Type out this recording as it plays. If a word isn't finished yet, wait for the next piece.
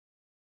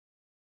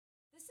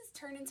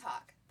Turn and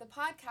Talk, the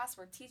podcast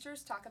where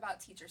teachers talk about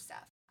teacher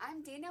stuff.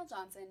 I'm Danielle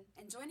Johnson,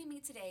 and joining me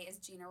today is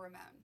Gina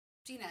Ramon.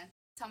 Gina,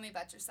 tell me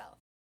about yourself.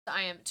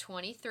 I am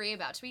 23,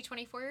 about to be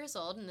 24 years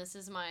old, and this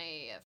is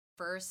my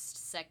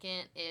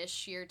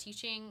second-ish year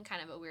teaching,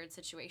 kind of a weird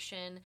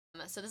situation.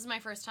 So this is my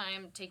first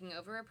time taking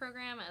over a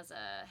program as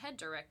a head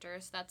director,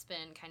 so that's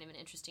been kind of an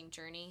interesting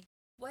journey.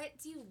 What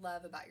do you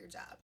love about your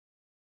job?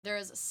 There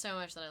is so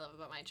much that I love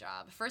about my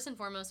job. First and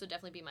foremost would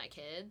definitely be my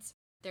kids.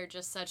 They're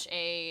just such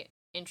a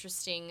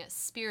interesting,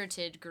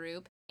 spirited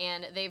group,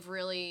 and they've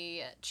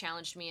really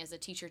challenged me as a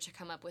teacher to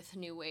come up with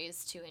new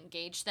ways to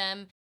engage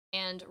them.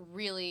 And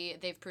really,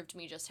 they've proved to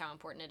me just how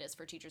important it is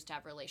for teachers to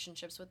have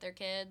relationships with their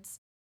kids.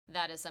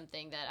 That is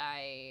something that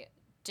I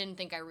didn't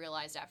think I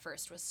realized at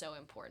first was so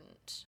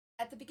important.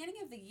 At the beginning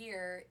of the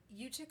year,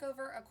 you took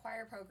over a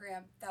choir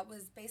program that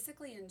was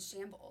basically in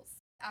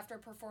shambles. After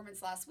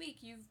performance last week,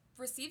 you've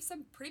received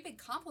some pretty big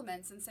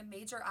compliments and some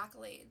major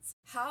accolades.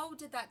 How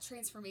did that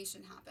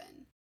transformation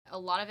happen? A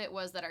lot of it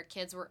was that our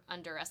kids were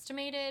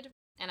underestimated,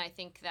 and I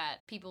think that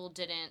people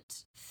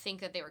didn't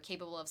think that they were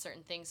capable of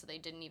certain things, so they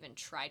didn't even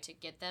try to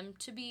get them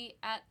to be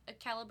at a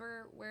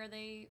caliber where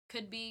they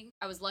could be.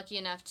 I was lucky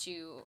enough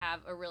to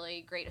have a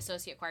really great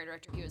associate choir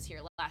director who was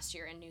here last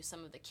year and knew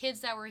some of the kids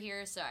that were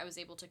here, so I was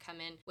able to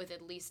come in with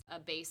at least a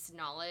base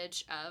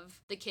knowledge of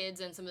the kids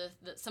and some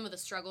of the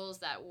struggles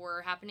that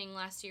were happening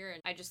last year.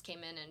 And I just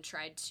came in and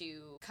tried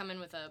to come in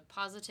with a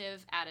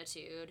positive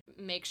attitude,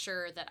 make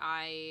sure that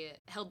I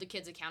held the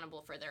kids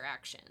accountable for their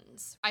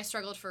actions. I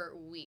struggled for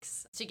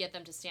weeks to get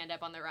them to stand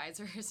up on the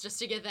risers, just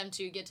to get them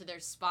to get to their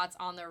spots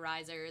on the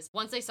risers.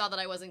 Once they saw that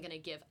I wasn't going to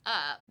give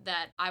up,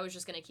 that I was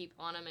just going to keep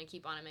on them and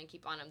keep on them and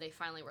keep on them, they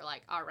finally were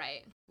like, all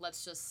right,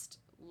 let's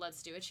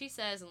do what she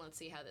says and let's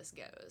see how this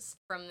goes.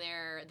 From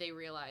there, they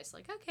realized,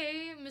 like,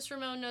 okay, Miss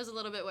Ramon knows a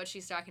little bit what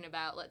she's talking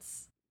about.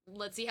 Let's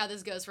see how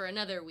this goes for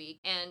another week.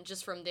 And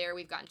just from there,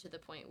 we've gotten to the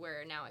point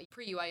where now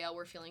pre-UIL,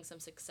 we're feeling some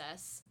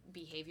success.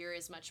 Behavior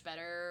is much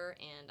better,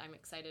 and I'm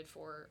excited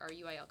for our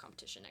UIL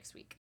competition next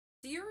week.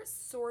 So you're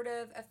sort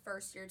of a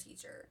first-year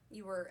teacher.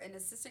 You were an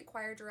assistant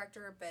choir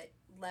director, but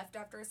left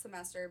after a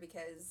semester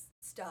because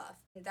stuff.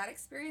 That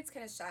experience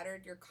kind of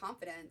shattered your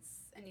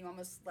confidence, and you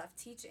almost left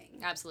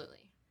teaching.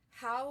 Absolutely.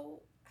 How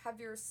have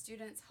your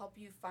students helped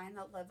you find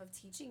that love of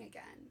teaching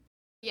again?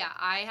 Yeah,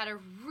 I had a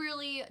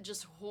really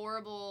just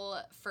horrible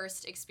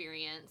first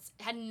experience.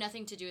 It had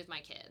nothing to do with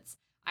my kids.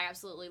 I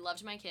absolutely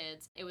loved my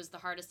kids. It was the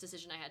hardest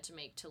decision I had to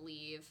make to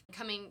leave.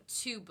 Coming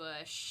to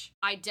Bush,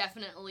 I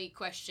definitely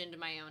questioned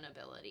my own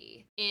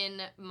ability.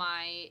 In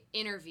my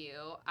interview,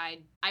 I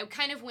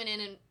kind of went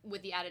in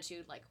with the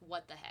attitude, like,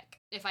 what the heck?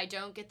 If I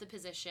don't get the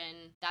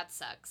position, that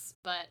sucks,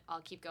 but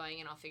I'll keep going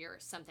and I'll figure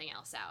something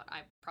else out.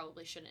 I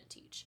probably shouldn't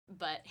teach.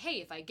 But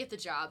hey, if I get the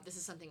job, this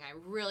is something I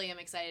really am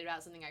excited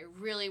about, something I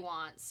really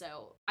want,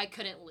 so I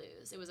couldn't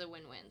lose. It was a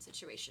win-win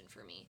situation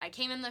for me. I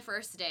came in the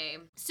first day,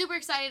 super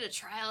excited to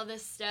try all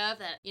this stuff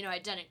that,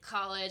 I'd done in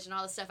college and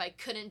all the stuff I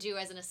couldn't do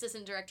as an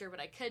assistant director,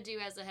 but I could do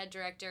as a head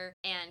director,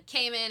 and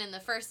came in the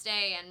first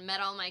day and met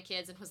all my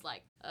kids and was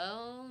like,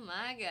 oh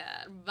my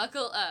God,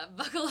 buckle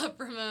up,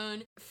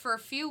 Ramon. For a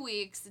few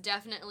weeks,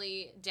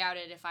 definitely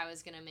doubted if I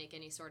was going to make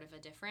any sort of a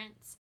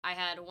difference. I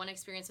had one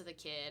experience with a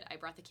kid. I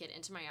brought the kid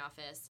into my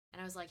office,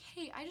 and I was like,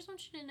 hey, I just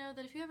want you to know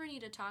that if you ever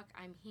need to talk,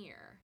 I'm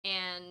here.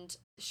 And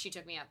she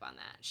took me up on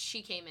that.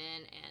 She came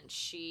in, and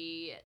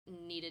she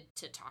needed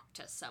to talk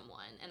to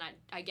someone, and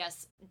I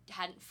guess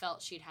hadn't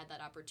felt she'd had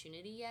that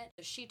opportunity yet.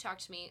 So she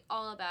talked to me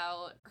all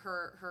about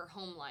her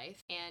home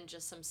life and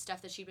just some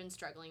stuff that she'd been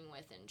struggling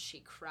with, and she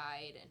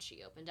cried, and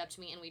she opened up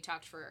to me, and we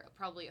talked for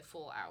probably a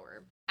full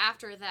hour.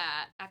 After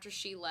that, after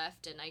she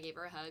left and I gave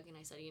her a hug and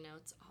I said,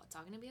 it's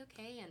all going to be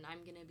okay and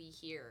I'm going to be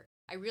here,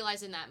 I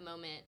realized in that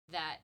moment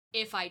that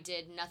if I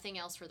did nothing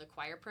else for the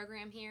choir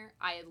program here,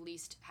 I at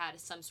least had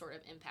some sort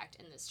of impact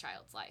in this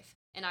child's life.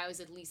 And I was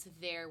at least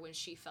there when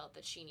she felt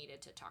that she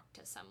needed to talk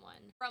to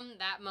someone. From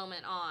that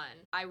moment on,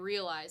 I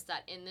realized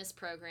that in this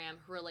program,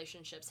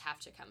 relationships have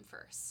to come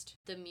first.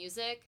 The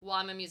music, while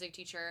I'm a music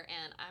teacher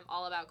and I'm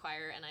all about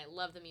choir and I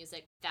love the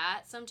music,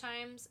 that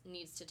sometimes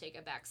needs to take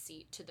a back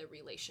seat to the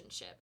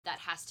relationship. That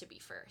has to be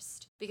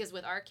first. Because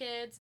with our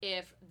kids,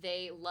 if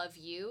they love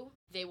you,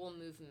 they will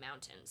move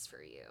mountains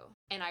for you.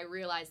 And I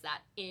realized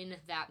that in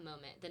that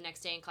moment. The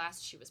next day in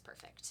class, she was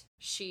perfect.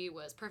 She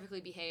was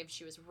perfectly behaved.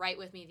 She was right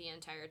with me the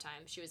entire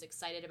time. She was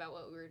excited about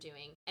what we were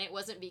doing. And it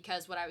wasn't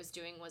because what I was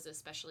doing was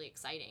especially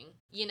exciting.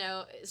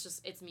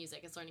 It's music.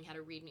 It's learning how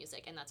to read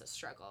music, and that's a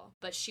struggle.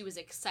 But she was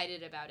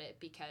excited about it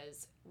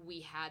because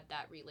we had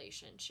that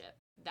relationship,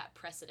 that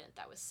precedent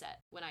that was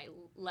set when I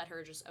let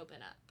her just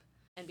open up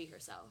and be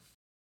herself.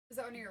 Is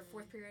that one of your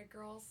fourth period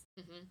girls?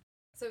 Mm-hmm.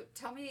 So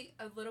tell me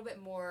a little bit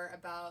more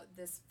about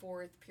this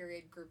fourth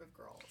period group of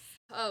girls.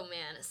 Oh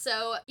man.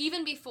 So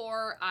even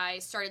before I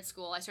started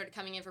school, I started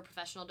coming in for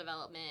professional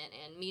development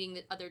and meeting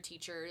the other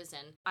teachers,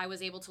 and I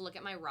was able to look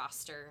at my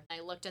roster. I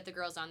looked at the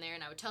girls on there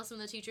and I would tell some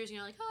of the teachers,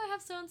 like, oh, I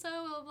have so-and-so,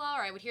 blah, blah, blah,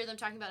 or I would hear them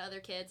talking about other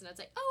kids and I'd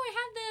say, oh, I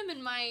have them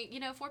in my,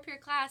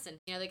 4-period class. And,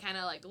 they kind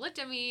of like looked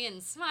at me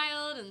and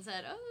smiled and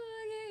said, oh,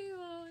 okay,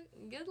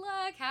 good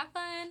luck, have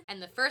fun.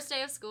 And the first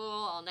day of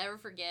school, I'll never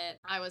forget,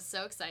 I was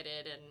so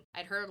excited, and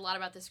I'd heard a lot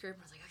about this group,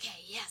 and I was like,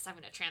 okay, yes, I'm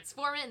going to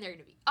transform it, and they're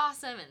going to be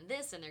awesome, and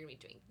this, and they're going to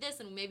be doing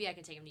this, and maybe I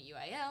can take them to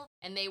UIL.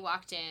 And they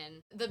walked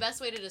in. The best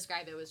way to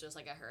describe it was just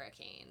like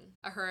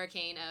a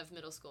hurricane of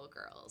middle school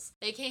girls.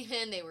 They came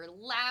in, they were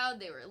loud,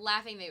 they were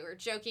laughing, they were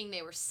joking,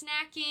 they were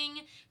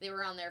snacking, they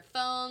were on their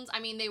phones. I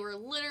mean, they were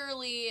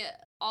literally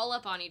all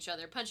up on each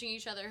other, punching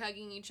each other,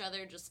 hugging each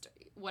other, just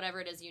whatever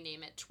it is, you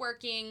name it,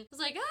 twerking. I was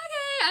like, okay,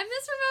 I'm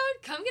Miss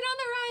Remote, come get on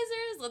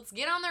the risers, let's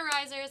get on the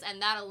risers.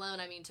 And that alone,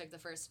 I mean, took the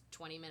first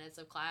 20 minutes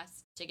of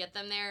class to get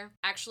them there.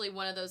 Actually,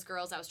 one of those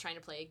girls, I was trying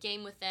to play a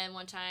game with them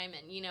one time,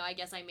 and, you know, I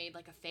guess I made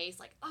like a face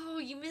like, oh,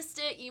 you missed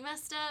it, you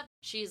messed up.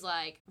 She's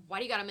like, why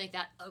do you gotta make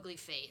that ugly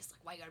face?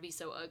 Like, why you gotta be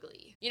so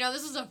ugly? You know,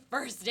 this was the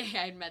first day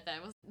I'd met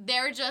them.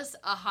 They're just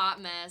a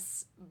hot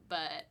mess,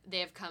 but they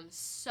have come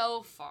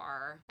so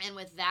far. And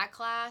with that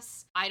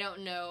class, I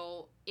don't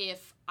know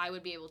if I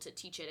would be able to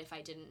teach it if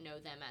I didn't know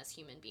them as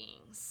human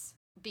beings.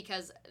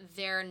 Because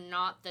they're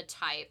not the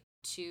type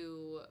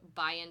to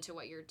buy into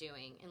what you're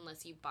doing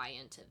unless you buy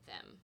into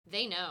them.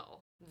 They know.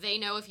 They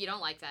know if you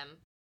don't like them.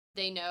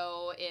 They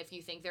know if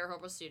you think they're a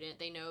horrible student.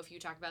 They know if you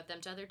talk about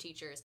them to other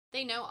teachers.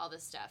 They know all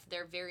this stuff.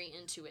 They're very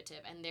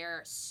intuitive, and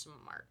they're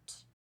smart.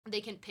 They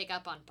can pick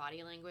up on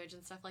body language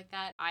and stuff like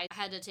that. I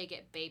had to take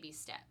it baby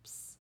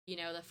steps. You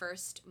know, the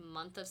first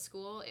month of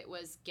school, it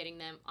was getting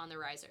them on the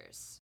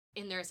risers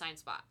in their assigned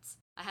spots.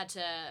 I had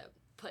to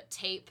put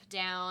tape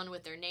down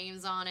with their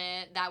names on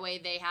it. That way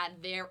they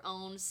had their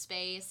own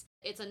space.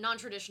 It's a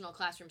non-traditional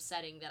classroom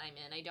setting that I'm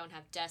in. I don't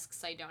have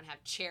desks. I don't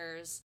have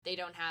chairs. They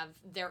don't have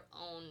their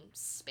own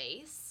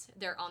space.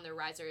 They're on the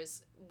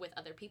risers with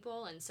other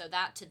people. And so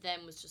that to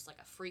them was just like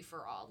a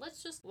free-for-all.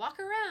 Let's just walk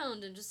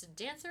around and just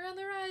dance around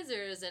the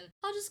risers. And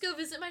I'll just go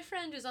visit my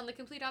friend who's on the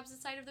complete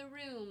opposite side of the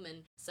room.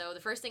 And so the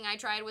first thing I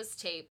tried was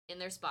tape in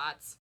their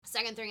spots.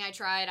 Second thing I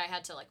tried, I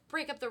had to like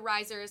break up the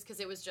risers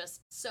because it was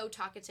just so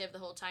talkative the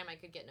whole time. I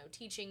could get no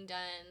teaching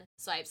done.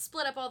 So I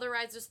split up all the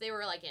risers. They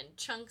were like in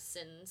chunks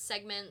and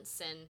segments,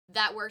 and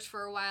that worked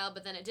for a while,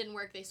 but then it didn't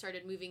work. They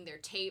started moving their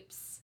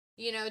tapes,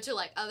 you know, to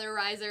like other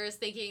risers,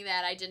 thinking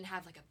that I didn't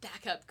have like a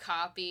backup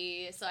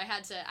copy. So I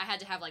had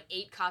to have like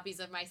 8 copies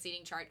of my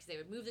seating chart because they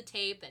would move the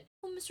tape, and,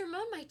 well, Mr.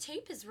 Ramon, my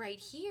tape is right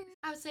here.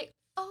 I would say,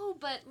 oh,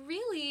 but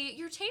really,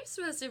 your tape's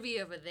supposed to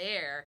be over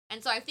there.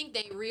 And so I think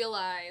they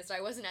realized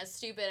I wasn't as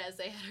stupid as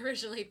they had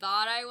originally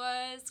thought I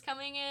was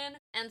coming in.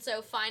 And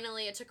so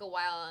finally, it took a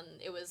while,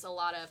 and it was a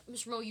lot of,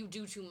 Mr. Mo, you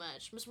do too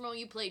much. Mr. Mo,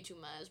 you play too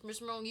much.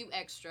 Mr. Mo, you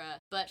extra.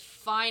 But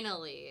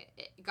finally,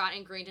 it got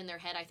ingrained in their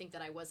head, I think,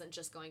 that I wasn't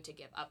just going to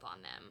give up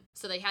on them.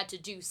 So they had to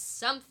do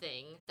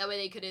something. That way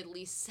they could at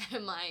least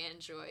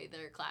semi-enjoy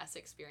their class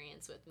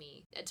experience with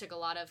me. It took a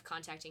lot of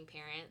contacting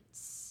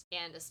parents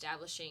and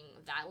establishing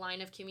that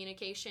line of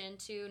communication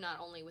too, not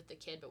only with the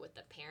kid, but with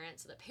the parent.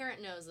 So the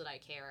parent knows that I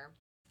care.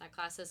 That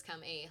class has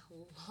come a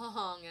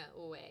long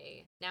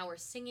way. Now we're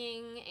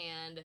singing,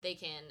 and they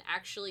can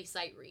actually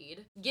sight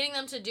read. Getting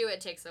them to do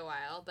it takes a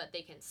while, but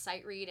they can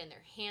sight read, and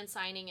they're hand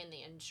signing, and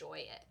they enjoy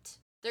it.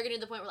 They're getting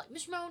to the point where, like,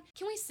 Mr. Ramon,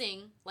 can we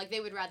sing? Like, they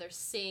would rather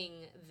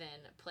sing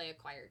than play a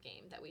choir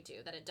game that we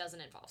do, that it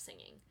doesn't involve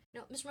singing.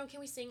 No, Mr. Ramon,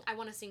 can we sing? I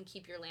want to sing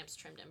Keep Your Lamps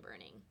Trimmed and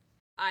Burning.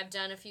 I've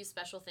done a few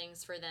special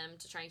things for them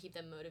to try and keep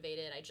them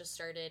motivated. I just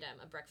started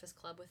a breakfast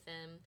club with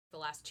them. The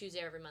last Tuesday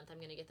of every month, I'm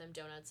going to get them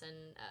donuts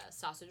and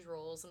sausage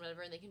rolls and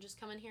whatever, and they can just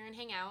come in here and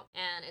hang out.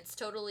 And it's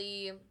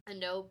totally a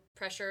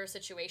no-pressure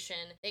situation.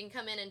 They can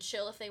come in and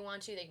chill if they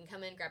want to. They can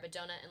come in, grab a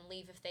donut, and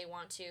leave if they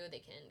want to. They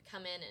can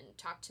come in and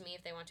talk to me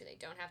if they want to. They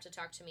don't have to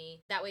talk to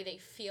me. That way they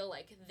feel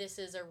like this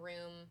is a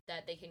room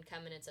that they can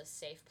come in. It's a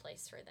safe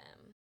place for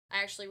them.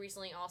 I actually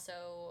recently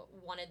also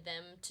wanted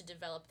them to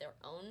develop their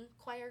own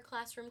choir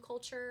classroom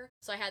culture.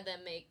 So I had them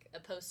make a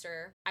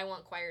poster, I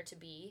want choir to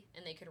be,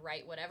 and they could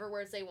write whatever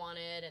words they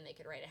wanted, and they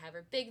could write it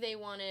however big they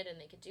wanted,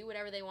 and they could do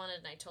whatever they wanted.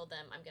 And I told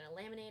them, I'm going to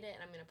laminate it,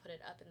 and I'm going to put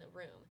it up in the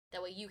room.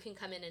 That way you can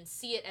come in and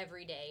see it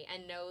every day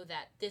and know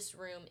that this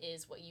room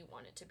is what you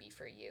want it to be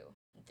for you.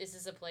 This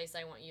is a place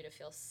I want you to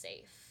feel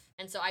safe.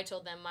 And so I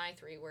told them my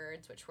 3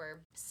 words, which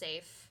were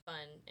safe,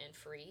 fun, and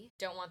free.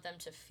 Don't want them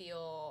to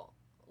feel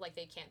like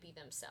they can't be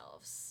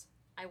themselves.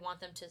 I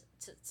want them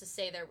to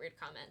say their weird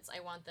comments. I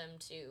want them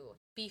to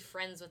be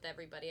friends with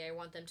everybody. I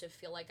want them to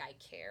feel like I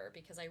care,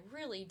 because I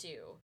really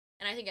do.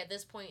 And I think at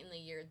this point in the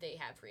year, they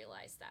have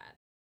realized that.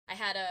 I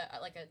had a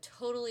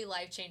totally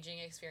life-changing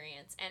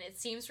experience, and it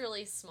seems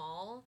really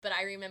small, but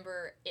I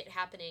remember it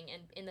happening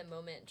and in the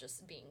moment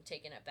just being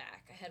taken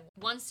aback. I had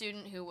one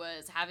student who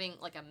was having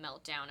like a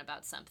meltdown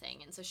about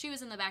something, and so she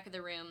was in the back of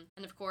the room,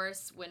 and of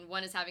course, when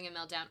one is having a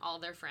meltdown, all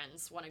their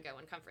friends want to go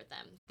and comfort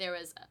them. There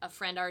was a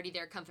friend already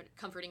there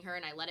comforting her,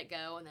 and I let it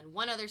go, and then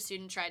one other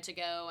student tried to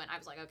go, and I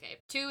was like, okay,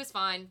 2 is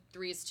fine,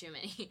 3 is too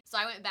many. So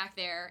I went back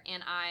there,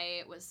 and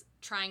I was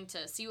trying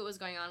to see what was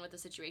going on with the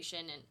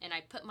situation, and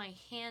I put my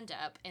hand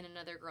up in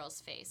another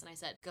girl's face, and I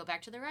said, "Go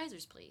back to the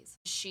risers, please."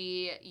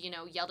 She,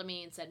 yelled at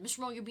me and said, "Miss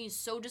Ramon, you're being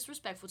so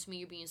disrespectful to me.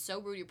 You're being so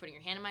rude. You're putting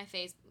your hand in my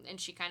face." And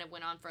she kind of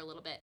went on for a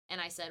little bit. And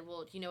I said,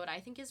 "Well, you know what I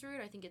think is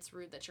rude? I think it's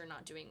rude that you're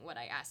not doing what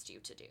I asked you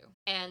to do."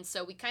 And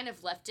so we kind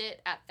of left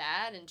it at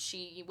that, and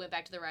she went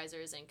back to the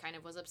risers and kind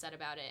of was upset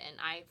about it, and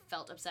I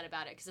felt upset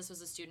about it because this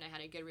was a student I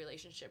had a good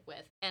relationship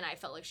with, and I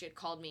felt like she had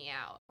called me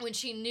out when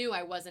she knew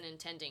I wasn't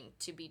intending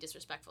to be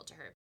disrespectful to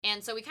her.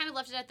 And so we kind of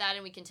left it at that,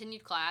 and we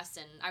continued class,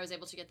 and I was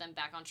able to get them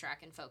back on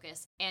track and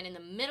focus. And in the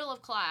middle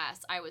of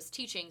class, I was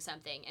teaching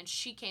something, and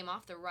she came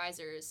off the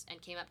risers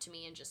and came up to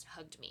me and just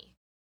hugged me.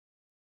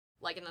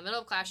 Like, in the middle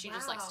of class, she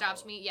just,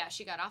 stopped me. Yeah,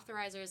 she got off the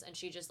risers, and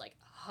she just,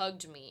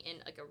 hugged me in,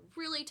 a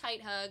really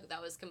tight hug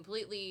that was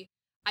completely,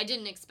 I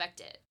didn't expect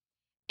it.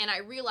 And I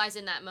realized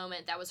in that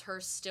moment that was her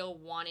still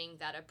wanting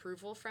that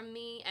approval from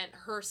me, and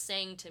her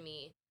saying to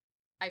me,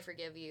 "I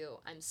forgive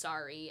you, I'm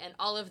sorry," and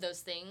all of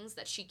those things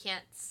that she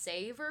can't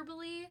say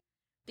verbally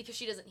because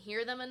she doesn't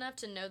hear them enough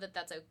to know that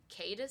that's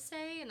okay to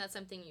say, and that's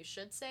something you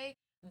should say.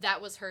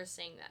 That was her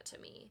saying that to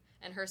me,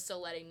 and her still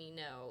letting me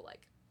know,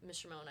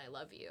 "Miss Ramon, I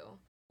love you."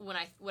 When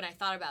I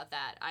thought about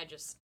that, I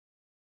just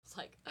was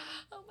like,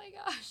 oh my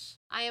gosh,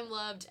 I am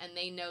loved, and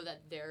they know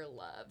that they're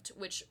loved,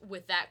 which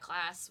with that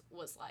class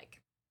was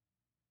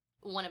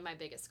one of my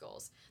biggest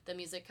goals. The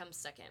music comes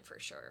second for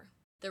sure.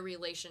 The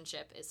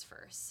relationship is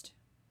first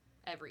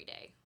every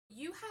day.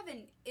 You have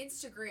an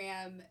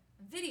Instagram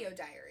video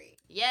diary.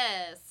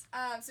 Yes.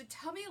 So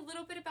tell me a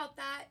little bit about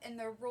that and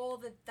the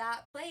role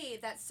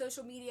that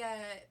social media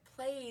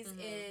plays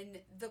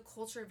in the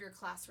culture of your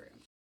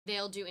classroom.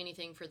 They'll do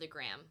anything for the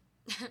gram.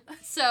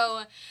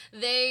 So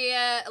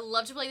they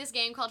love to play this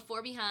game called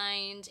Four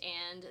Behind,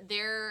 and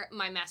they're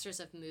my masters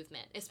of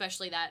movement,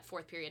 especially that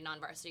fourth period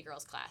non-varsity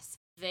girls class.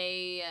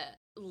 They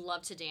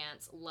love to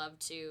dance, love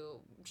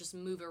to just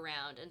move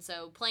around, and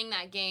so playing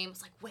that game, I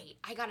was like, wait,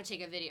 I gotta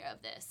take a video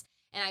of this.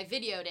 And I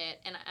videoed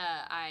it, and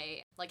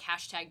I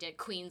hashtagged it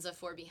Queens of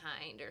Four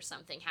Behind or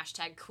something,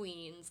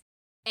 #Queens.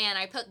 And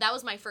that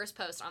was my first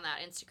post on that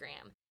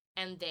Instagram,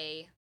 and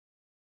they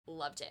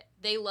loved it.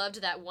 They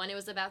loved that, one, it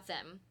was about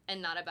them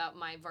and not about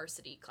my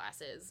varsity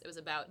classes. It was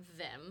about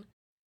them.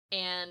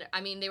 And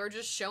I mean, they were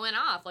just showing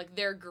off.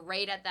 They're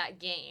great at that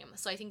game.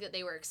 So I think that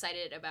they were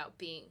excited about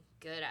being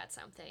good at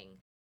something,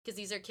 because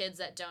these are kids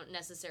that don't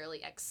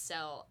necessarily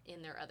excel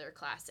in their other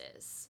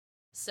classes.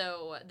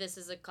 So this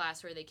is a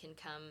class where they can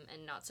come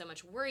and not so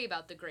much worry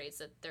about the grades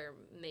that they're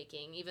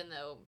making, even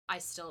though I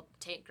still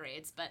take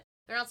grades, but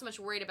they're not so much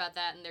worried about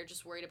that, and they're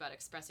just worried about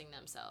expressing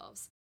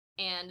themselves.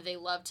 And they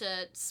love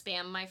to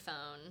spam my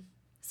phone.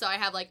 So I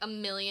have a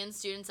million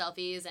student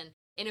selfies, and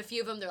in a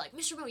few of them, they're like,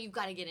 "Mr. Mo, you've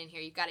got to get in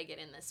here. You've got to get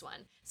in this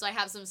one." So I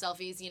have some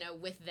selfies,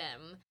 with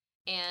them.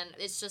 And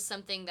it's just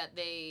something that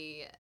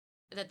they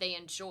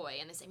enjoy.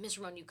 And they say, "Mr.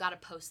 Mo, you've got to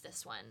post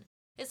this one."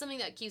 It's something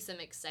that keeps them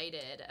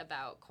excited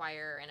about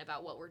choir and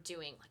about what we're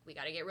doing. We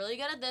got to get really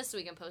good at this so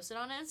we can post it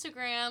on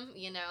Instagram,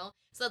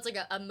 So that's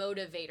a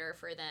motivator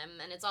for them.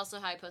 And it's also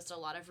how I post a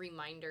lot of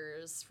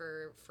reminders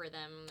for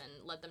them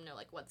and let them know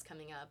what's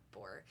coming up,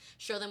 or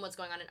show them what's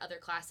going on in other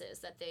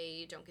classes that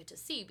they don't get to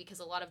see, because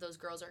a lot of those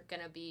girls are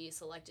going to be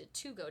selected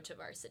to go to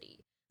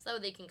varsity. So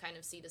that they can kind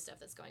of see the stuff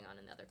that's going on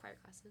in the other choir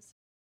classes.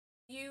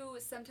 You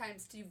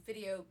sometimes do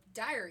video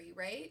diary,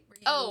 right? Where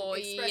you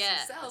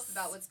express yourself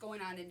about what's going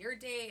on in your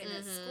day and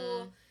at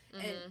school.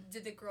 And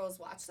did the girls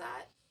watch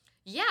that?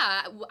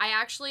 Yeah, I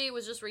actually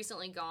was just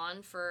recently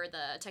gone for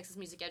the Texas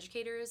Music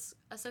Educators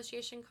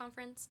Association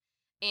conference.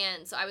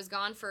 And so I was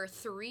gone for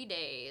 3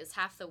 days,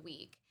 half the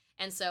week.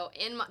 And so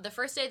the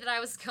first day that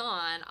I was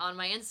gone, on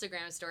my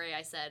Instagram story,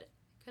 I said,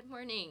 "Good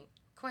morning,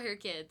 choir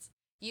kids.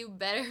 You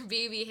better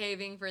be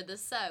behaving for the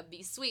sub.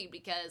 Be sweet,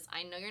 because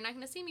I know you're not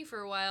going to see me for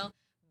a while.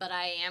 But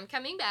I am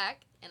coming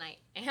back, and I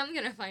am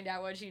going to find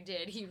out what you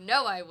did. You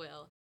know I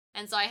will."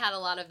 And so I had a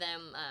lot of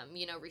them,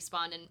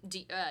 respond and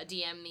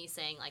DM me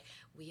saying,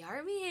 "We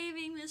are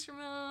behaving, Miss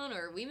Ramon,"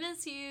 or "We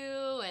miss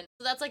you." And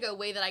so that's a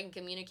way that I can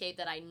communicate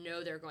that I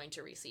know they're going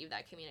to receive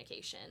that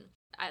communication.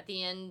 At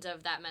the end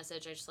of that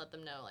message, I just let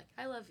them know,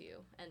 "I love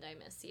you, and I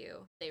miss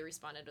you." They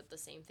responded with the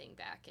same thing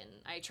back,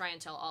 and I try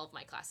and tell all of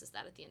my classes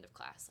that at the end of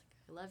class,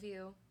 "I love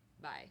you,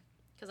 bye."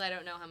 Because I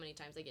don't know how many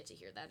times I get to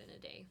hear that in a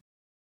day.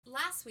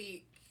 Last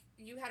week,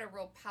 you had a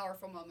real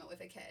powerful moment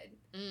with a kid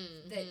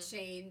that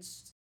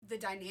changed the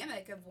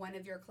dynamic of one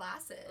of your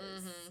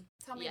classes.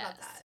 Tell me about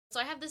that.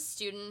 So I have this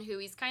student who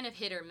he's kind of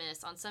hit or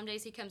miss. On some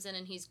days he comes in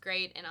and he's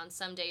great, and on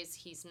some days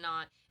he's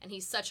not. And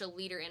he's such a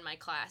leader in my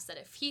class that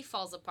if he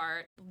falls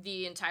apart,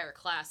 the entire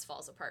class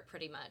falls apart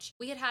pretty much.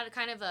 We had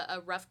kind of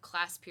a rough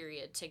class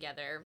period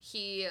together.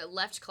 He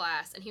left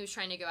class and he was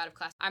trying to go out of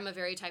class. I'm a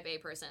very type A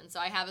person, so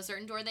I have a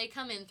certain door they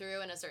come in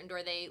through and a certain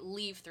door they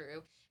leave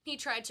through. He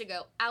tried to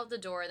go out the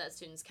door that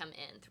students come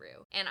in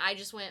through. And I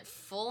just went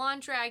full on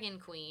Dragon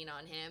Queen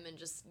on him and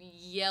just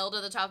yelled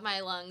at the top of my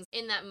lungs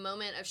in that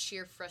moment of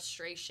sheer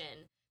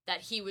frustration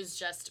that he was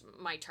just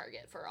my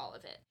target for all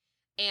of it.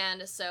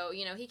 And so,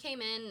 he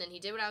came in and he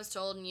did what I was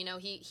told, and,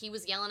 he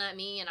was yelling at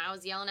me and I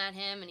was yelling at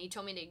him, and he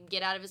told me to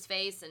get out of his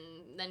face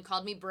and then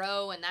called me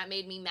bro, and that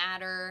made me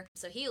madder.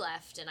 So he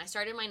left, and I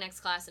started my next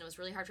class, and it was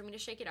really hard for me to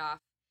shake it off.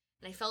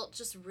 And I felt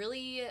just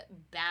really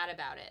bad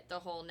about it the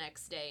whole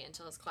next day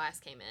until his class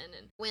came in.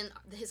 And when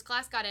his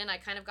class got in, I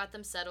kind of got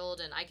them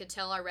settled, and I could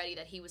tell already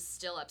that he was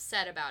still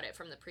upset about it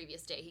from the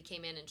previous day. He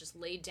came in and just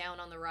laid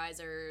down on the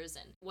risers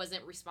and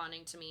wasn't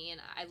responding to me.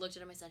 And I looked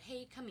at him, I said,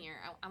 hey, come here.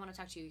 I want to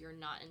talk to you. You're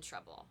not in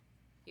trouble.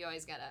 You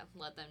always gotta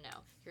let them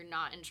know you're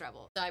not in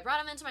trouble. So I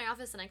brought him into my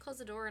office and I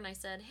closed the door and I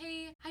said,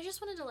 hey, I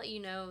just wanted to let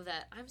you know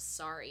that I'm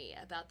sorry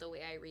about the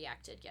way I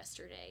reacted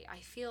yesterday.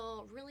 I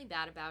feel really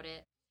bad about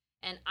it.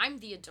 And I'm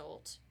the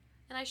adult,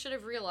 and I should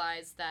have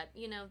realized that,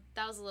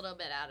 that was a little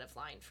bit out of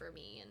line for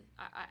me, and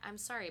I'm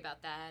sorry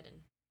about that.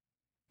 And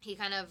he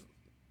kind of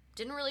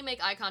didn't really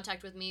make eye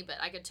contact with me, but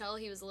I could tell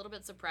he was a little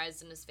bit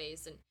surprised in his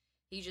face, and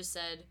he just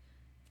said,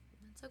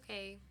 it's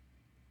okay.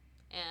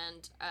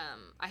 And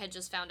I had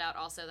just found out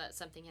also that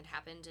something had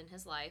happened in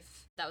his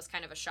life that was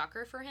kind of a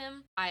shocker for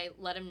him. I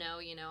let him know,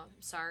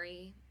 I'm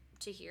sorry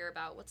to hear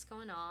about what's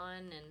going on,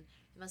 and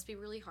it must be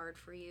really hard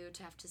for you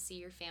to have to see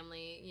your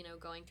family,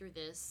 going through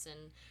this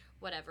and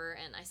whatever.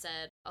 And I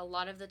said, a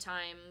lot of the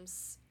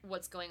times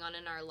what's going on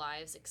in our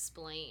lives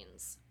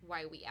explains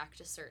why we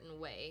act a certain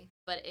way,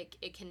 but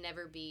it can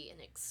never be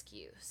an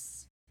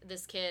excuse.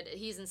 This kid,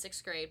 he's in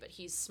 6th grade, but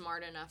he's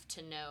smart enough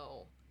to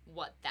know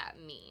what that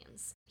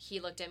means. He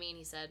looked at me and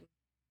he said,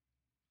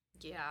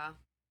 yeah.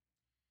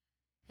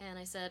 And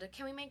I said,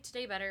 can we make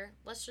today better?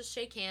 Let's just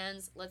shake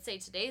hands. Let's say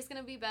today's going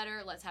to be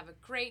better. Let's have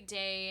a great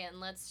day, and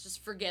let's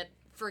just forget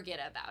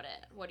about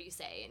it. What do you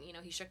say?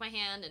 And, he shook my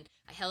hand, and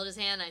I held his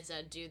hand. And I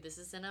said, dude, this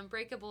is an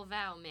unbreakable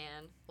vow,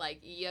 man. Like,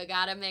 you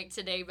got to make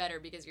today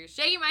better because you're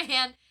shaking my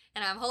hand,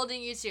 and I'm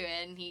holding you to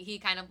it. And he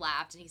kind of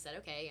laughed, and he said,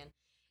 okay. And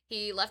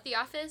he left the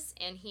office,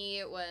 and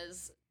he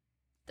was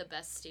the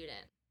best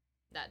student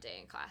that day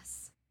in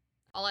class.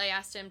 All I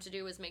asked him to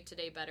do was make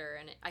today better,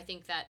 and I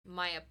think that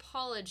my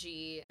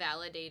apology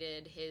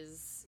validated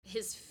his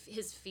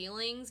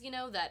feelings,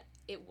 that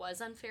it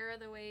was unfair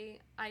the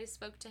way I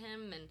spoke to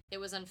him, and it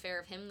was unfair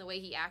of him the way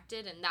he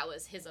acted, and that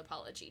was his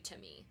apology to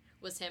me,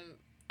 was him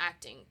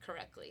acting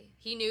correctly.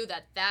 He knew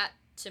that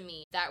to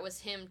me, that was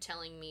him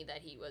telling me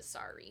that he was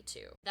sorry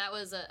too. That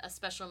was a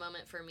special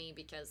moment for me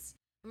because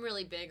I'm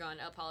really big on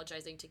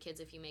apologizing to kids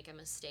if you make a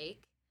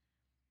mistake.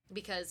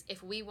 Because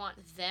if we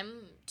want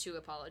them to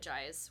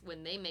apologize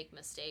when they make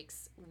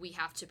mistakes, we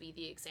have to be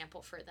the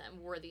example for them.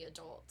 We're the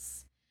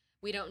adults.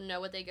 We don't know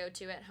what they go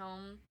to at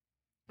home.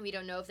 We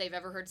don't know if they've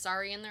ever heard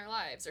sorry in their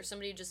lives, or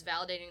somebody just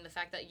validating the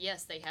fact that,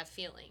 yes, they have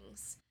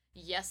feelings.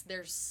 Yes,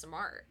 they're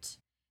smart.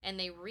 And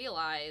they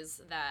realize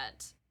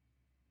that,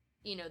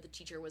 the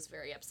teacher was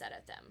very upset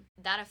at them.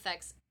 That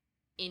affects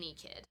any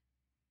kid.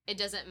 It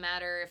doesn't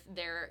matter if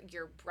they're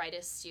your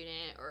brightest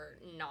student or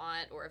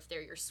not, or if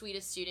they're your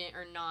sweetest student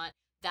or not.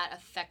 That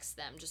affects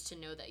them just to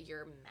know that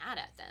you're mad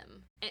at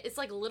them. It's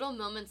like little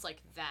moments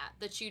like that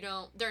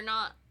they're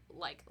not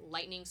like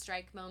lightning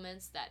strike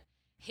moments that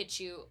hit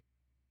you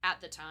at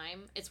the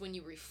time. It's when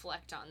you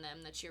reflect on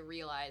them that you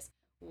realize,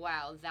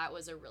 wow, that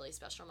was a really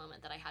special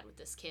moment that I had with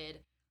this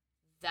kid.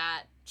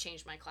 That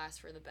changed my class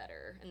for the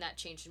better, and that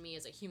changed me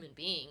as a human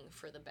being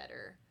for the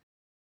better.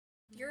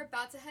 You're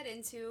about to head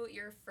into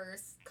your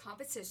first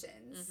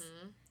competitions.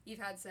 Mm-hmm.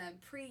 You've had some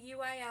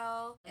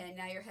pre-UIL, and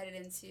now you're headed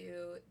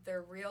into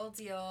the real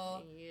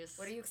deal. Yes.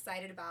 What are you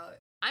excited about?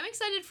 I'm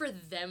excited for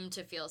them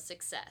to feel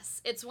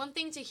success. It's one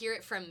thing to hear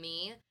it from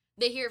me.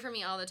 They hear it from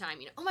me all the time.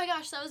 Oh my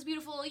gosh, that was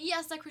beautiful.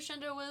 Yes, that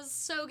crescendo was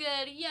so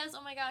good. Yes,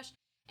 oh my gosh.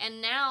 And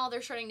now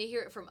they're starting to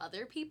hear it from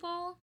other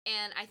people.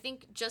 And I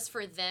think just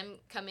for them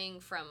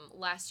coming from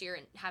last year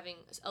and having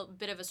a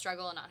bit of a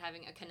struggle and not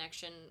having a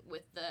connection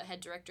with the head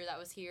director that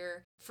was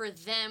here, for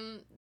them,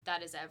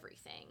 that is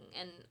everything.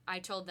 And I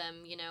told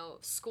them,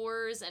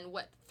 scores and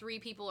what 3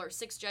 people or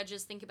 6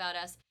 judges think about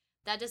us,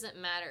 that doesn't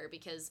matter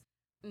because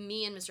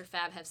me and Mr.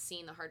 Fab have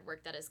seen the hard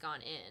work that has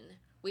gone in.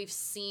 We've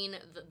seen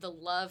the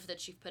love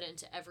that you've put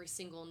into every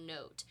single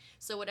note.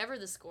 So whatever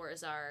the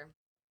scores are,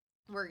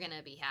 we're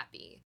gonna be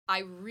happy. I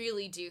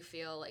really do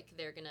feel like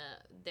they're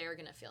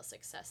gonna feel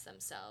success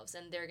themselves,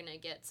 and they're gonna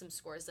get some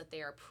scores that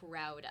they are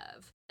proud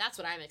of. That's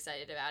what I'm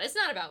excited about. It's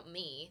not about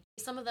me.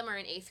 Some of them are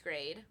in 8th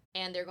grade,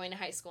 and they're going to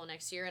high school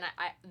next year, and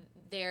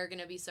they're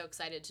gonna be so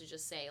excited to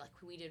just say, like,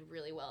 we did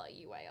really well at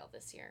UIL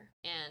this year,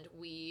 and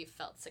we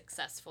felt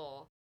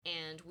successful,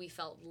 and we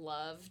felt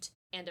loved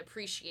and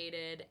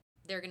appreciated.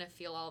 They're gonna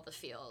feel all the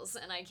feels,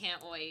 and I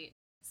can't wait.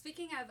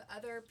 Speaking of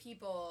other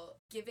people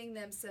giving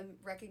them some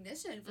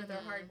recognition for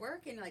their hard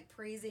work and like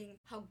praising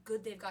how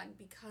good they've gotten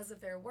because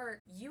of their work,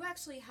 you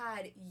actually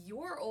had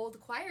your old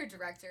choir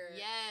director.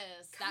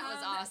 Yes, that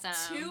was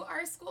awesome. To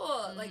our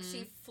school. Like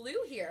she flew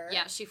here.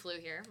 Yeah, she flew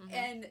here.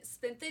 And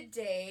spent the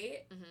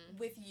day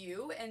with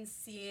you and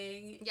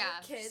seeing your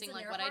kids seeing and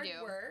like their what hard I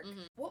do. work.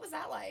 What was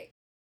that like?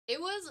 It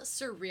was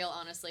surreal,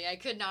 honestly. I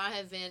could not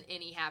have been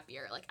any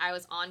happier. Like, I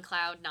was on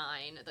cloud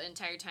nine the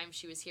entire time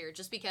she was here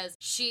just because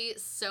she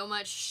so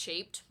much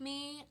shaped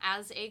me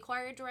as a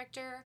choir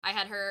director. I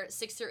had her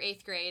 6th through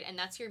 8th grade, and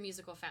that's your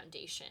musical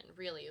foundation,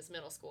 really, is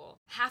middle school.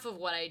 Half of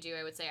what I do,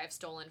 I would say I've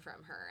stolen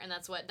from her. And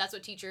that's what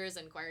teachers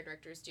and choir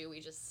directors do.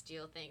 We just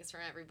steal things from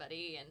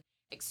everybody and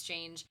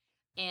exchange.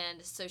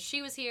 And so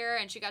she was here,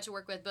 and she got to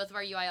work with both of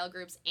our UIL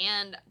groups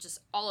and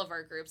just all of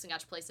our groups, and got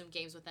to play some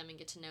games with them and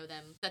get to know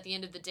them. At the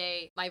end of the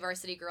day, my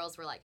varsity girls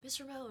were like, Miss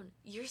Ramone,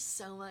 you're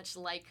so much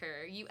like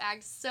her. You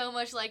act so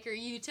much like her.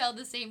 You tell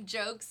the same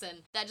jokes. And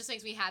that just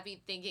makes me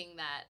happy thinking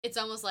that it's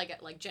almost like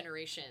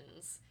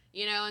generations.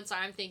 You know, and so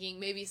I'm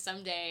thinking maybe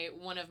someday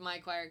one of my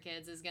choir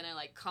kids is gonna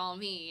like call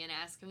me and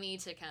ask me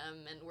to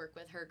come and work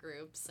with her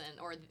groups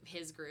or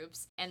his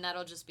groups, and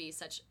that'll just be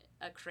such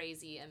a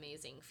crazy,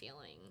 amazing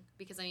feeling.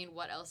 Because I mean,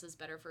 what else is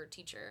better for a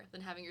teacher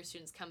than having your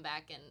students come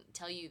back and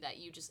tell you that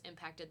you just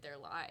impacted their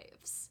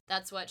lives?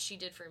 That's what she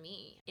did for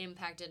me.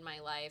 Impacted my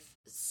life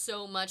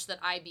so much that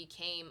I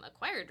became a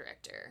choir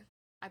director.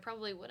 I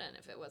probably wouldn't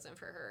if it wasn't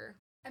for her.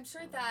 I'm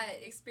sure that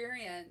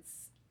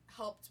experience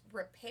helped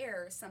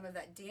repair some of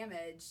that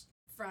damage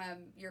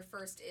from your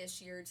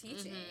first-ish year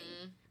teaching.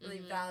 Really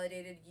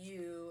validated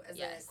you as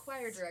a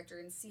choir director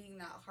and seeing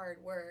that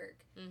hard work.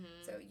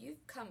 So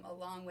you've come a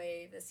long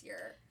way this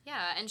year.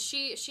 Yeah, and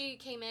she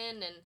came in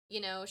and, you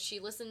know,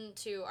 she listened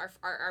to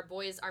our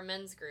boys, our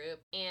men's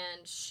group,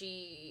 and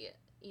she,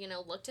 you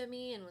know, looked at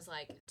me and was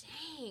like,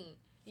 dang,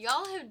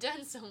 y'all have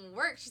done some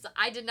work. She's like,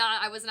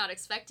 I was not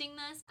expecting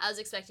this. I was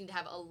expecting to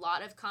have a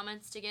lot of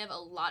comments to give, a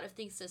lot of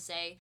things to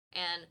say,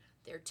 and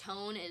their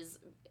tone is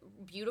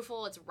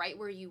beautiful. It's right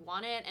where you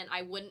want it. And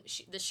I wouldn't,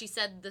 she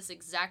said these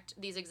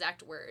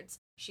exact words.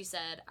 She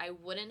said, I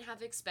wouldn't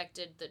have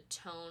expected the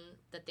tone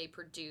that they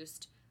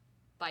produced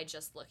by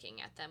just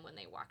looking at them when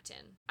they walked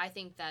in. I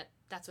think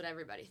that's what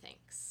everybody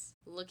thinks.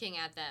 Looking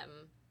at them,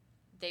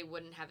 they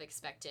wouldn't have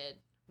expected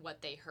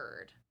what they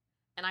heard.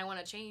 And I want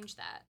to change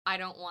that. I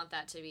don't want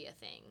that to be a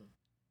thing.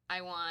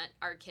 I want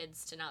our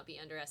kids to not be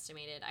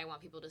underestimated. I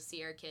want people to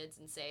see our kids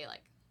and say,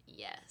 like,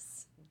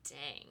 yes,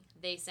 dang,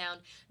 they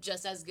sound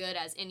just as good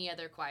as any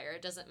other choir.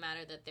 It doesn't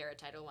matter that they're a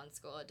Title I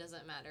school. It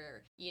doesn't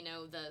matter, you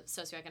know, the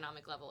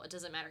socioeconomic level. It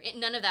doesn't matter.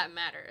 None of that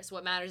matters.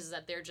 What matters is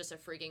that they're just a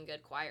freaking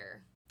good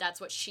choir. That's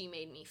what she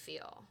made me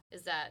feel,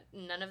 is that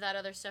none of that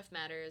other stuff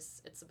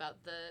matters. It's about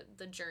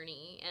the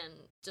journey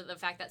and the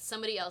fact that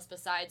somebody else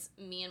besides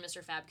me and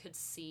Mr. Fab could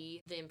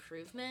see the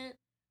improvement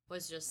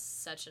was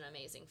just such an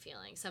amazing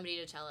feeling. Somebody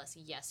to tell us,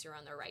 yes, you're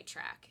on the right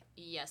track.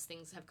 Yes,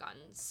 things have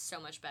gotten so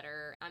much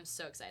better. I'm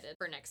so excited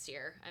for next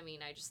year. I mean,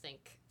 I just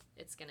think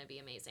it's going to be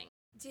amazing.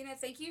 Gina,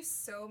 thank you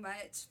so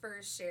much for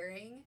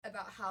sharing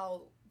about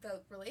how the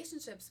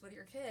relationships with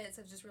your kids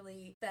have just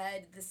really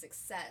fed the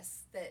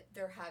success that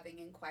they're having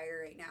in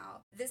choir right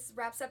now. This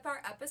wraps up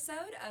our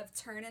episode of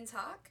Turn and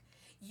Talk.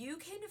 You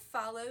can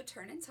follow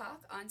Turn and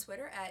Talk on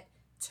Twitter at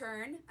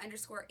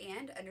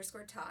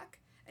turn_and_talk.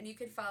 And you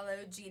can follow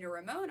Gina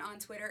Ramone on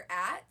Twitter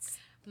at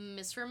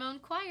Miss Ramone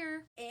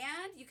Choir.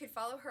 And you can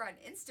follow her on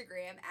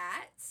Instagram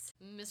at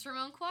Miss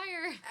Ramone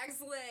Choir.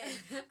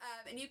 Excellent.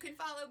 And you can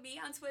follow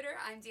me on Twitter.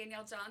 I'm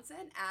Danielle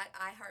Johnson at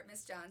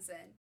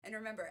iHeartMissJohnson. And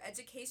remember,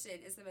 education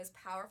is the most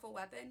powerful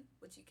weapon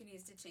which you can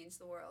use to change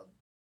the world.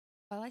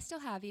 While I still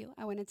have you,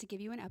 I wanted to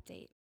give you an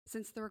update.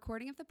 Since the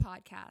recording of the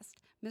podcast,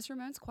 Miss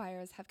Ramone's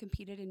choirs have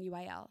competed in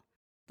UIL.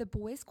 The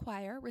boys'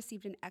 choir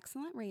received an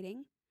excellent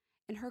rating,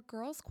 and her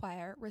girls'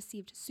 choir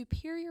received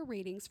superior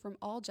ratings from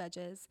all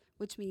judges,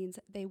 which means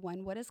they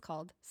won what is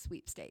called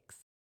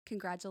sweepstakes.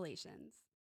 Congratulations.